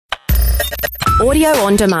Audio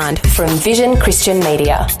on demand from Vision Christian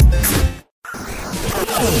Media.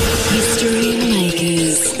 History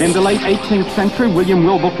Makers. In the late 18th century, William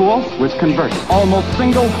Wilberforce was converted. Almost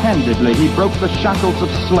single-handedly, he broke the shackles of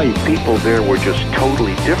slavery. People there were just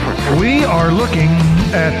totally different. We are looking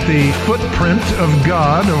at the footprint of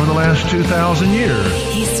God over the last 2,000 years.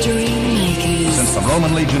 History Makers. Since the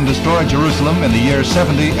Roman legion destroyed Jerusalem in the year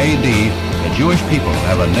 70 A.D., the Jewish people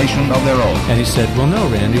have a nation of their own. And he said, well, no,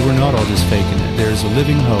 Randy, we're not all just faking it. There's a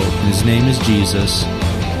living hope, and his name is Jesus.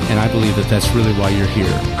 And I believe that that's really why you're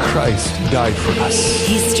here. Christ died for us.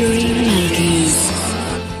 History Makers.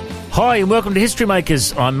 Hi and welcome to History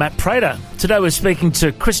Makers. I'm Matt Prater. Today we're speaking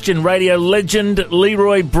to Christian radio legend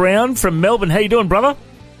Leroy Brown from Melbourne. How you doing, brother?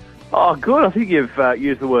 Oh, good. I think you've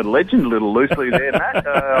used the word legend a little loosely there, Matt.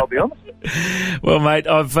 I'll be honest. Well, mate,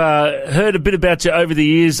 I've heard a bit about you over the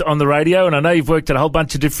years on the radio, and I know you've worked at a whole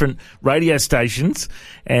bunch of different radio stations,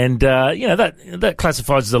 and that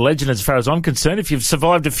classifies as a legend as far as I'm concerned. If you've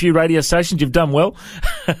survived a few radio stations, you've done well.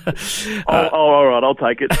 All right, I'll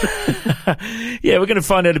take it. Yeah, we're going to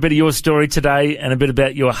find out a bit of your story today and a bit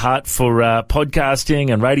about your heart for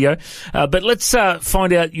podcasting and radio. But let's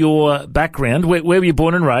find out your background. Where were you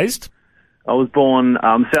born and raised? I was born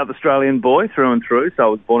South Australian boy through and through, so I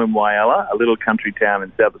was born in Whyalla, a little country town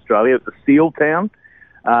in South Australia. It's a steel town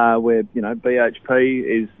where,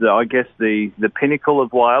 BHP is, I guess, the pinnacle of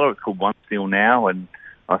Whyalla. It's called One Steel now, and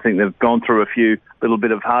I think they've gone through a few little bit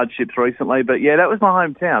of hardships recently. But, yeah, that was my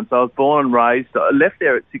hometown. So I was born and raised. I left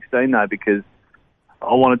there at 16, though, because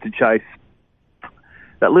I wanted to chase.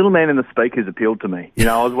 That little man in the speakers appealed to me.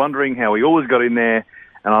 I was wondering how he always got in there,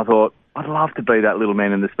 and I thought, I'd love to be that little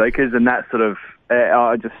man in the speakers, and that sort of,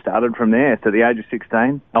 I just started from there. So at the age of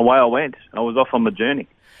 16, away I went. I was off on my journey.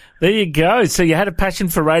 There you go. So you had a passion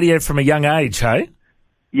for radio from a young age, hey?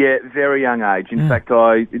 Yeah, very young age. In fact,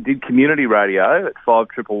 I did community radio at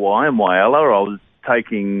 5YYY in Whyalla. I was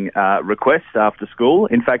taking requests after school.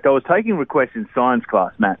 In fact, I was taking requests in science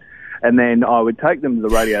class, Matt, and then I would take them to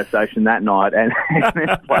the radio station that night and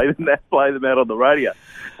then play them out on the radio.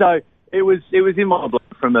 So it was in my blood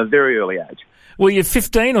from a very early age. Were you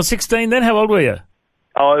 15 or 16 then? How old were you?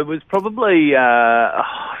 Oh, it was probably,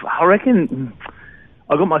 I reckon,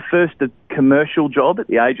 I got my first commercial job at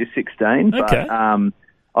the age of 16. Okay. But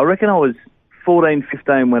I reckon I was 14,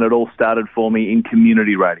 15 when it all started for me in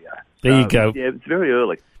community radio. There you go. Yeah, it's very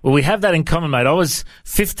early. Well, we have that in common, mate. I was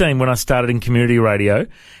 15 when I started in community radio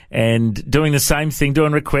and doing the same thing,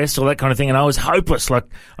 doing requests, all that kind of thing, and I was hopeless. Like,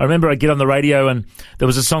 I remember I'd get on the radio and there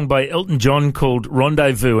was a song by Elton John called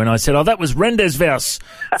Rendezvous, and I said, oh, that was Rendezvous,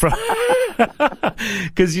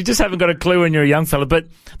 because you just haven't got a clue when you're a young fella. But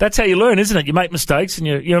that's how you learn, isn't it? You make mistakes and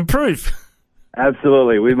you improve.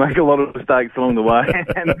 Absolutely. We make a lot of mistakes along the way,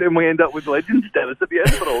 and then we end up with legend status at the end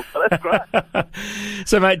of it all, so that's great.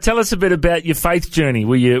 So, mate, tell us a bit about your faith journey.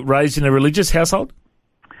 Were you raised in a religious household?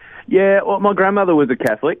 Yeah, well, my grandmother was a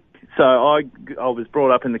Catholic, so I was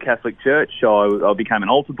brought up in the Catholic Church. I became an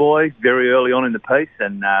altar boy very early on in the piece,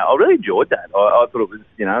 and I really enjoyed that. I thought it was,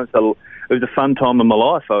 it was a fun time of my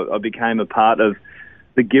life. I became a part of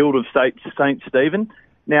the Guild of Saint Stephen.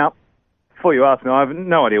 Now, before you ask me, I have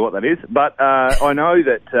no idea what that is, but I know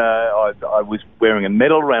that I was wearing a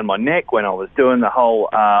medal around my neck when I was doing the whole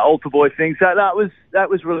altar boy thing. So that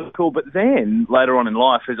was really cool. But then later on in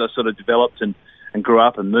life, as I sort of developed and grew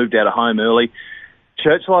up and moved out of home early,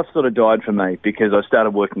 church life sort of died for me because I started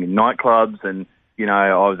working in nightclubs and,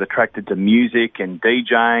 I was attracted to music and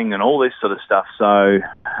DJing and all this sort of stuff. So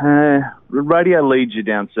radio leads you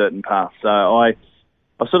down certain paths. So I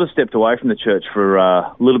sort of stepped away from the church for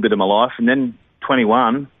a little bit of my life, and then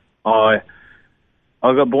 21, I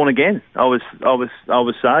got born again. I was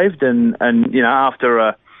saved, and after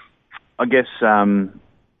a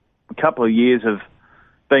couple of years of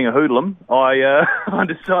being a hoodlum, I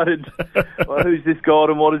decided, well, who's this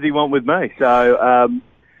God and what does he want with me? So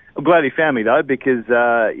I'm glad he found me though, because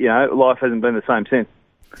life hasn't been the same since.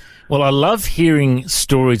 Well, I love hearing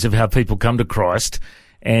stories of how people come to Christ.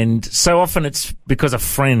 And so often it's because a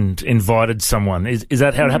friend invited someone. Is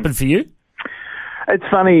that how it happened for you? It's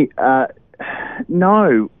funny.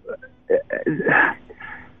 No.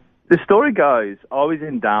 The story goes, I was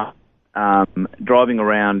in Darwin, driving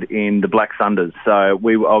around in the Black Thunders. So I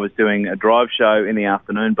was doing a drive show in the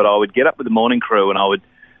afternoon, but I would get up with the morning crew and I would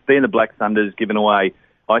be in the Black Thunders giving away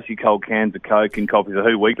icy cold cans of Coke and copies of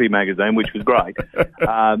Who Weekly magazine, which was great.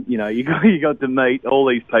 You got to meet all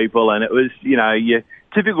these people, and it was, your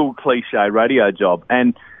typical cliche radio job.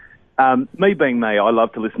 And me being me, I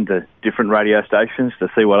love to listen to different radio stations to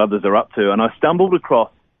see what others are up to. And I stumbled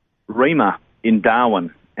across Rima in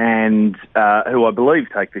Darwin, and who I believe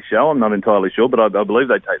take the show. I'm not entirely sure, but I believe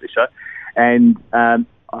they take the show. And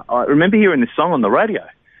I remember hearing this song on the radio,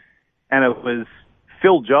 and it was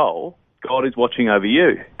Phil Joel, God is Watching Over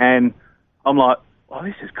You. And I'm like, oh,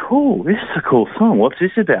 this is cool. This is a cool song. What's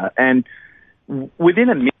this about? And within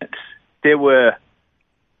a minute, there were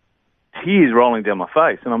tears rolling down my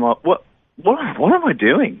face. And I'm like, what am I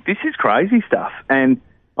doing? This is crazy stuff. And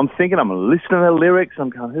I'm thinking, I'm listening to the lyrics. I'm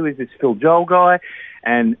going, who is this Phil Joel guy?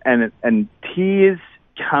 And tears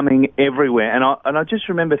coming everywhere. And I just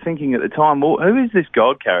remember thinking at the time, well, who is this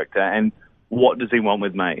God character and what does he want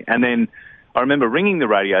with me? And then I remember ringing the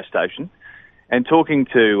radio station and talking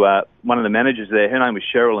to one of the managers there. Her name was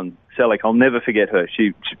Sherilyn Selleck. I'll never forget her.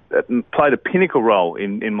 She played a pinnacle role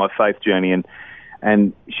in my faith journey.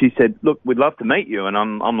 And she said, look, we'd love to meet you. And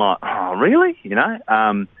I'm like, oh, really? You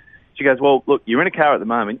know? She goes, well, look, you're in a car at the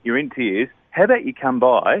moment. You're in tears. How about you come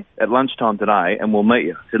by at lunchtime today and we'll meet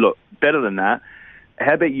you? I said, look, better than that.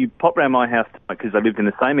 How about you pop round my house tonight, because they lived in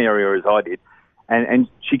the same area as I did. And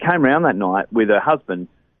she came round that night with her husband,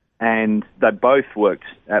 and they both worked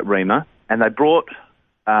at Rema, and they brought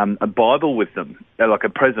a Bible with them, like a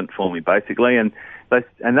present for me, basically. And they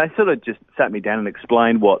sort of just sat me down and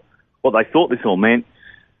explained what they thought this all meant.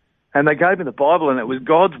 And they gave me the Bible, and it was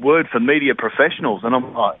God's word for media professionals. And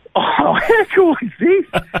I'm like, oh, how cool is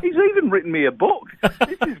this? He's even written me a book.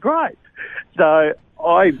 This is great. So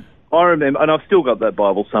I remember, and I've still got that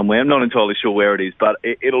Bible somewhere. I'm not entirely sure where it is, but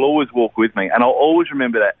it'll always walk with me, and I'll always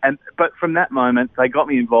remember that. But from that moment, they got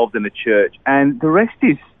me involved in the church, and the rest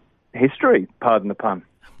is history, pardon the pun.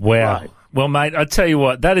 Wow. Right. Well, mate, I tell you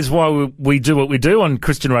what, that is why we do what we do on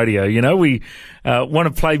Christian radio. You know, we want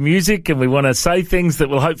to play music and we want to say things that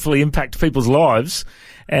will hopefully impact people's lives.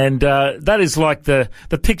 And that is like the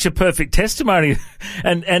picture-perfect testimony.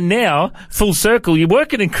 And now, full circle, you're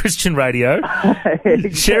working in Christian radio,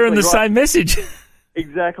 exactly, sharing the same message.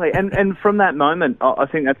 Exactly. And from that moment, I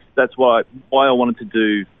think that's why I wanted to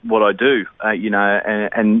do what I do, you know,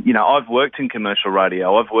 and you know, I've worked in commercial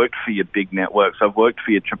radio. I've worked for your big networks. I've worked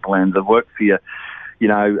for your Triple M's. I've worked for your, you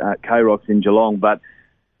know, K-Rocks in Geelong, but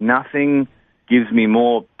nothing gives me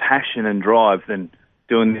more passion and drive than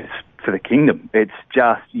doing this for the kingdom. It's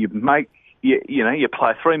just, you play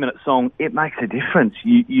a 3-minute song, it makes a difference.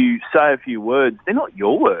 You say a few words, they're not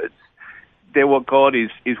your words. They're what God is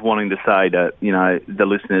wanting to say to, you know, the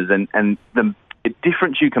listeners, and the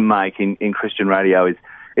difference you can make in Christian radio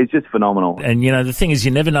is just phenomenal. And, you know, the thing is,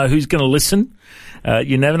 you never know who's going to listen.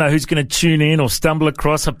 You never know who's going to tune in or stumble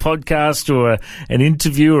across a podcast or an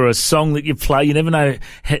interview or a song that you play. You never know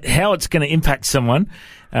how it's going to impact someone.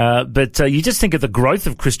 But you just think of the growth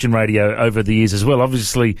of Christian radio over the years as well.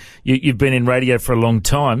 Obviously, you've been in radio for a long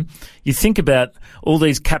time. You think about all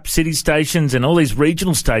these cap city stations and all these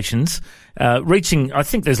regional stations reaching, I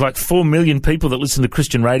think there's like 4 million people that listen to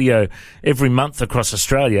Christian radio every month across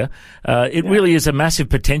Australia. It really is a massive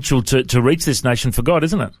potential to reach this nation for God,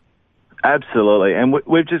 isn't it? Absolutely. And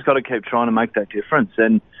we've just got to keep trying to make that difference.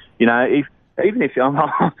 And, you know, even if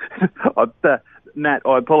I'm... Matt,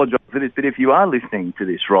 I apologise for this, but if you are listening to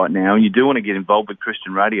this right now and you do want to get involved with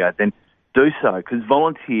Christian radio, then do so, because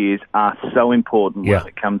volunteers are so important when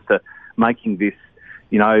it comes to making this,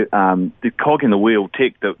 you know, the cog in the wheel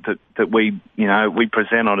tick that we, you know, we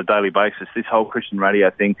present on a daily basis. This whole Christian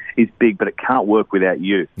radio thing is big, but it can't work without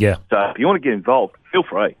you. Yeah. So if you want to get involved, feel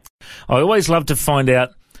free. I always love to find out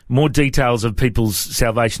more details of people's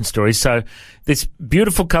salvation stories. So this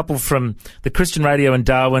beautiful couple from the Christian radio in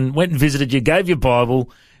Darwin went and visited you, gave you a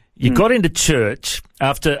Bible, you got into church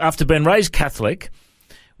after being raised Catholic.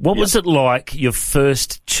 What was it like, your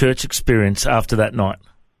first church experience after that night?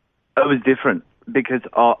 It was different, because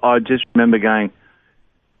I just remember going,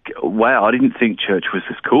 wow, I didn't think church was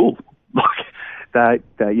this cool. Like,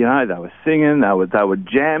 they you know, they were singing, they were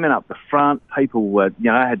jamming up the front, people were,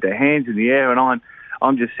 you know, had their hands in the air, and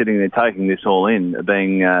I'm just sitting there taking this all in,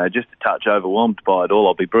 being just a touch overwhelmed by it all,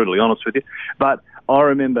 I'll be brutally honest with you. But I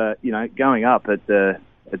remember, you know, going up at the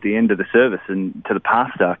end of the service and to the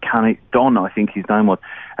pastor, Don, I think his name was,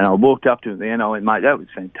 and I walked up to him at the end, I went, mate, that was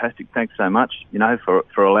fantastic, thanks so much, you know,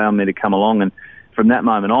 for allowing me to come along. And from that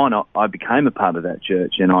moment on, I became a part of that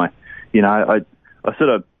church, and I'm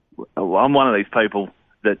one of these people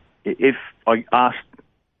that if I asked,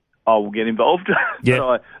 I will get involved. Yeah. So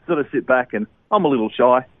I sort of sit back, and I'm a little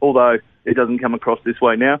shy, although it doesn't come across this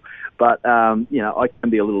way now. But, you know, I can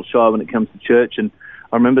be a little shy when it comes to church. And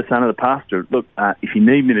I remember saying to the pastor, look, if you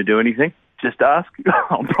need me to do anything, just ask.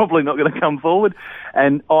 I'm probably not going to come forward.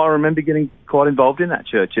 And I remember getting quite involved in that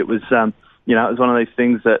church. It was, you know, it was one of these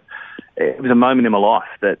things that it was a moment in my life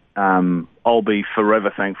that I'll be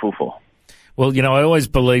forever thankful for. Well, I always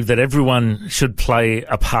believe that everyone should play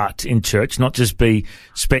a part in church, not just be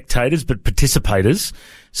spectators, but participators.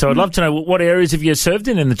 So I'd love to know, what areas have you served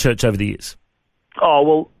in the church over the years? Oh,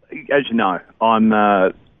 well, as you know, I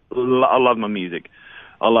love my music.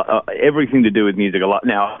 Everything to do with music.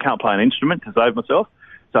 Now, I can't play an instrument to save myself,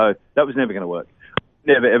 so that was never going to work.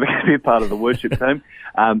 Never, ever going to be a part of the worship team.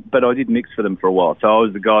 But I did mix for them for a while. So I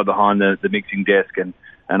was the guy behind the mixing desk, and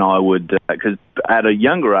I would, because at a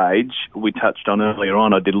younger age, we touched on earlier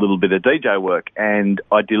on, I did a little bit of DJ work, and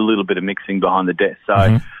I did a little bit of mixing behind the desk. So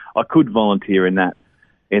I could volunteer in that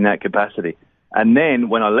capacity. And then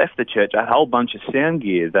when I left the church, I had a whole bunch of sound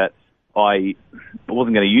gear that I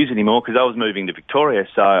wasn't going to use anymore because I was moving to Victoria,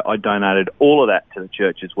 so I donated all of that to the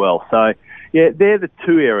church as well. So, yeah, they're the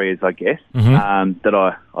two areas, I guess, that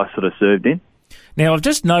I sort of served in. Now, I've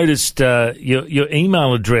just noticed your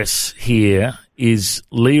email address here is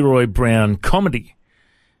Leroy Brown Comedy.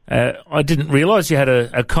 I didn't realise you had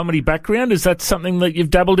a comedy background. Is that something that you've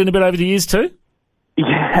dabbled in a bit over the years too?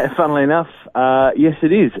 Yeah, funnily enough, yes,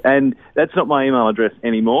 it is. And that's not my email address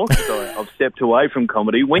anymore because I've stepped away from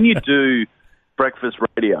comedy. When you do breakfast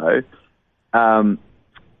radio,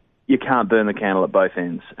 you can't burn the candle at both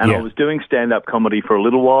ends. And I was doing stand-up comedy for a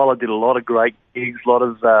little while. I did a lot of great gigs,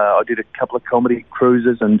 I did a couple of comedy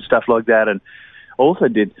cruises and stuff like that, and also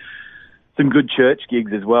did some good church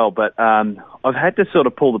gigs as well. But I've had to sort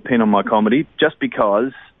of pull the pin on my comedy just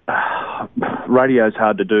because radio's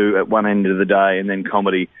hard to do at one end of the day and then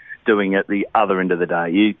comedy doing at the other end of the day.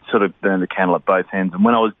 You sort of burn the candle at both ends. And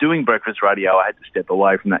when I was doing breakfast radio, I had to step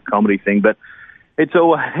away from that comedy thing. But it's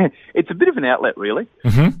a bit of an outlet, really.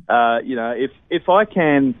 If I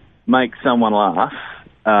can make someone laugh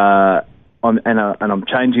and I'm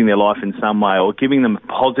changing their life in some way or giving them a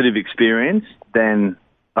positive experience, then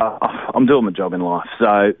I'm doing my job in life.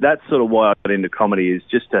 So that's sort of why I got into comedy, is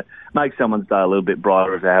just to make someone's day a little bit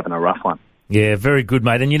brighter if they're having a rough one. Yeah, very good,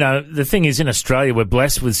 mate. And, the thing is, in Australia, we're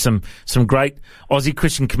blessed with some great Aussie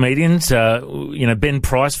Christian comedians. Ben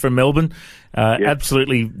Price from Melbourne,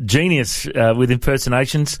 absolutely genius with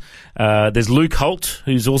impersonations. There's Luke Holt,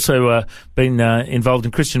 who's also been involved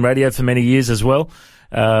in Christian radio for many years as well.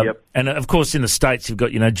 And, of course, in the States, you've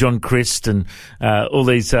got, John Christ and all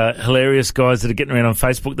these hilarious guys that are getting around on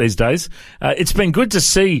Facebook these days. It's been good to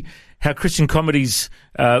see how Christian comedy's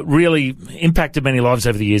really impacted many lives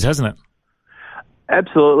over the years, hasn't it?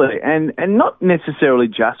 Absolutely, and not necessarily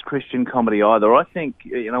just Christian comedy either. I think,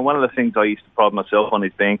 one of the things I used to pride myself on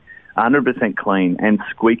is being 100% clean and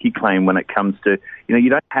squeaky clean when it comes to, you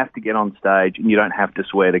don't have to get on stage and you don't have to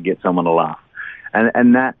swear to get someone to laugh.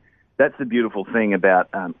 And that's the beautiful thing about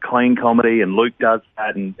clean comedy, and Luke does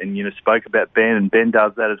that, and spoke about Ben, and Ben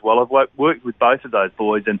does that as well. I've worked with both of those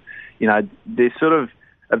boys, and, they're sort of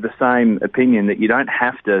the same opinion that you don't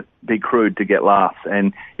have to be crude to get laughs,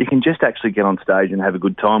 and you can just actually get on stage and have a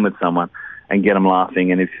good time with someone and get them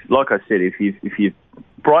laughing. And if you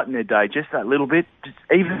brighten their day just that little bit, just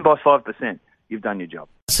even by 5%, you've done your job.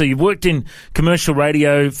 So you've worked in commercial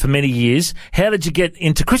radio for many years. How did you get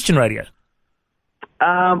into Christian radio?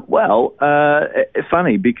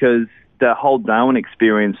 Funny, because the whole Darwin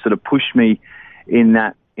experience sort of pushed me in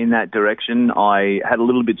that direction. I had a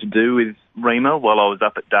little bit to do with Rima while I was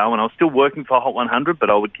up at Darwin. I was still working for Hot 100, but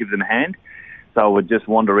I would give them a hand. So I would just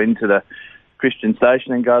wander into the Christian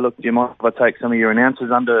station and go, look, do you mind if I take some of your announcers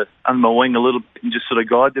under my wing a little bit and just sort of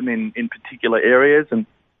guide them in particular areas? And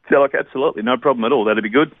they're like, absolutely, no problem at all. That'd be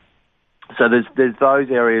good. So there's those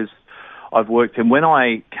areas I've worked in. When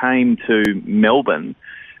I came to Melbourne,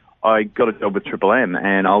 I got a job with Triple M,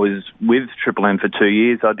 and I was with Triple M for 2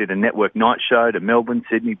 years. I did a network night show to Melbourne,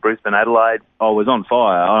 Sydney, Brisbane, Adelaide. I was on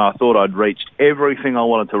fire, and I thought I'd reached everything I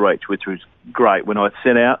wanted to reach, which was great. When I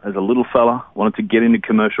set out as a little fella, wanted to get into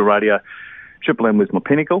commercial radio, Triple M was my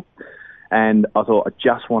pinnacle, and I thought, I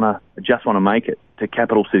just want to make it to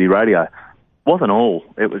capital city radio. Wasn't all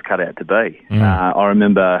it was cut out to be. I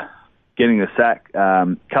remember getting the sack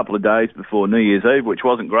a couple of days before New Year's Eve, which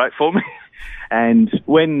wasn't great for me. And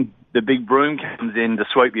when the big broom comes in to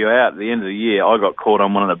sweep you out at the end of the year, I got caught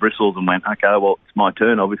on one of the bristles and went, okay, well, it's my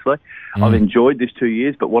turn, obviously. I've enjoyed this 2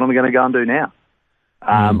 years, but what am I going to go and do now?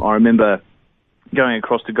 I remember going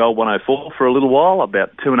across to Gold 104 for a little while,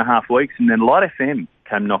 about 2.5 weeks, and then Light FM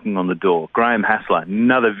came knocking on the door. Graham Hassler,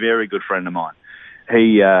 another very good friend of mine.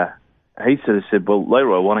 He sort of said, well,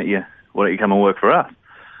 Leroy, why don't you come and work for us?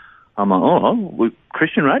 I'm like,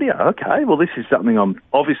 Christian radio, okay. Well, this is something I'm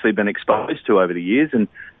obviously been exposed to over the years, and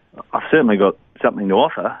I've certainly got something to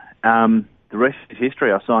offer. The rest is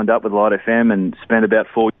history. I signed up with Light FM and spent about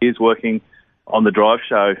 4 years working on the drive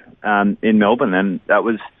show in Melbourne, and that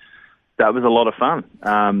was that was a lot of fun.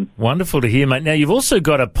 Wonderful to hear, mate. Now, you've also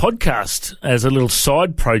got a podcast as a little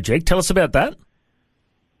side project. Tell us about that.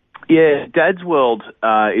 Yeah, Dad's World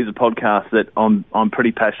is a podcast that I'm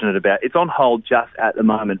pretty passionate about. It's on hold just at the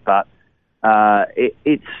moment, but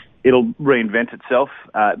it'll reinvent itself.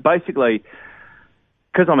 Basically,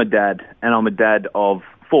 because I'm a dad, and I'm a dad of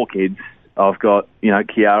 4 kids. I've got,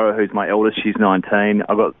 Kiara, who's my eldest. She's 19.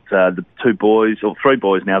 I've got the 2 boys, or 3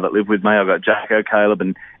 boys now that live with me. I've got Jacko, Caleb,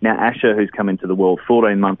 and now Asher, who's come into the world,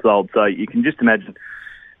 14 months old. So you can just imagine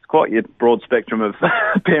it's quite a broad spectrum of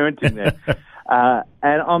parenting there.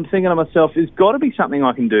 And I'm thinking to myself, there's got to be something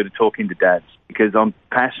I can do to talk into dads, because I'm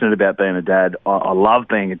passionate about being a dad. I love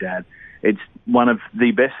being a dad. It's one of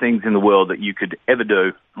the best things in the world that you could ever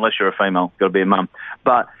do, unless you're a female, got to be a mum.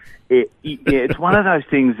 But it's one of those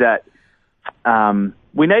things that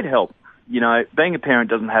we need help. Being a parent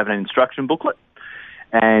doesn't have an instruction booklet,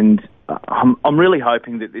 and I'm really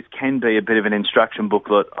hoping that this can be a bit of an instruction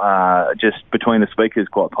booklet just between the speakers,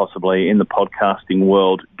 quite possibly, in the podcasting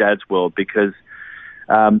world, Dad's world, because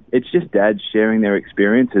it's just dads sharing their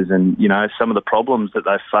experiences and, some of the problems that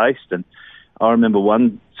they've faced. And I remember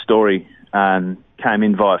one story came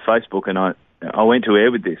in via Facebook, and I went to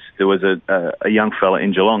air with this. There was a young fella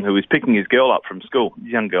in Geelong who was picking his girl up from school,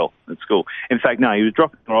 his young girl at school. In fact, no, he was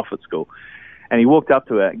dropping her off at school. And he walked up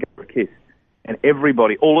to her and gave her a kiss. And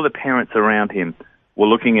everybody, all of the parents around him were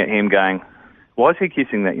looking at him going, why is he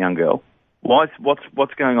kissing that young girl? What's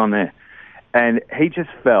going on there? And he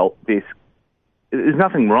just felt this, there's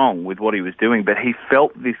nothing wrong with what he was doing, but he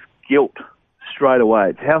felt this guilt straight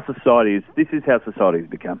away. It's how society is, this is how society has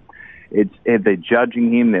become. They're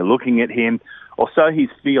judging him, they're looking at him, or so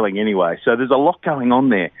he's feeling anyway. So there's a lot going on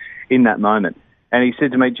there in that moment. And he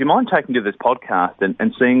said to me, do you mind taking to this podcast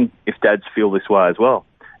and seeing if dads feel this way as well?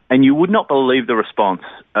 And you would not believe the response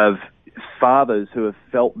of fathers who have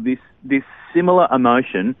felt this similar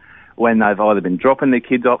emotion when they've either been dropping their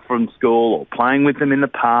kids off from school or playing with them in the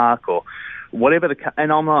park or whatever.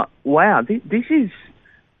 And I'm like, wow, there's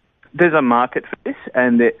a market for this,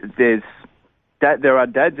 and there are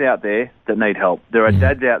dads out there that need help. There are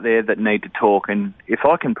dads out there that need to talk, and if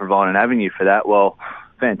I can provide an avenue for that, well,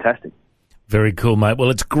 fantastic. Very cool, mate. Well,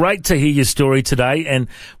 it's great to hear your story today, and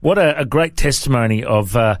what a great testimony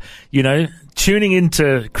of, tuning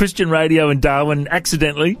into Christian radio in Darwin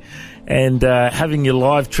accidentally and having your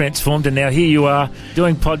life transformed, and now here you are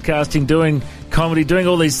doing podcasting, doing comedy, doing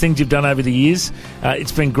all these things you've done over the years.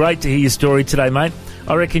 It's been great to hear your story today, mate.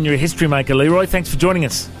 I reckon you're a history maker, Leroy. Thanks for joining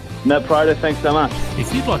us. No, Prado, thanks so much.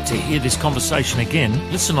 If you'd like to hear this conversation again,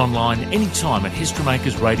 listen online anytime at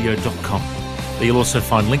historymakersradio.com. There you'll also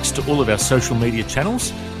find links to all of our social media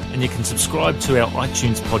channels, and you can subscribe to our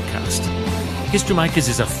iTunes podcast. History Makers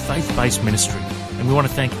is a faith-based ministry, and we want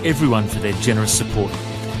to thank everyone for their generous support.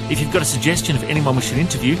 If you've got a suggestion of anyone we should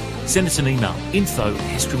interview, send us an email,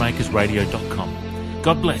 info@historymakersradio.com.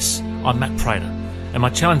 God bless. I'm Matt Prater, and my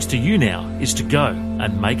challenge to you now is to go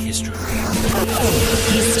and make history.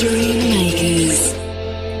 History Makers.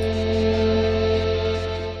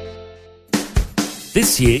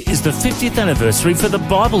 This year is the 50th anniversary for the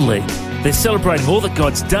Bible League. They're celebrating all that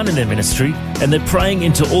God's done in their ministry, and they're praying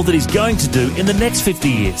into all that He's going to do in the next 50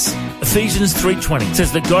 years. Ephesians 3:20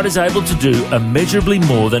 says that God is able to do immeasurably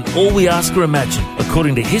more than all we ask or imagine,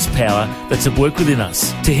 according to His power that's at work within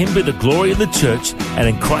us. To Him be the glory in the church and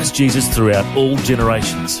in Christ Jesus throughout all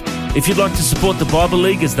generations. If you'd like to support the Bible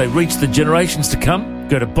League as they reach the generations to come,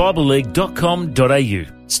 go to bibleleague.com.au.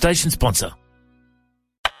 Station sponsor.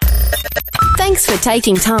 Thanks for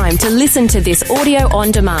taking time to listen to this audio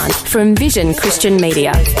on demand from Vision Christian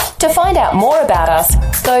Media. To find out more about us,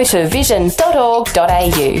 go to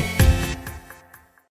vision.org.au.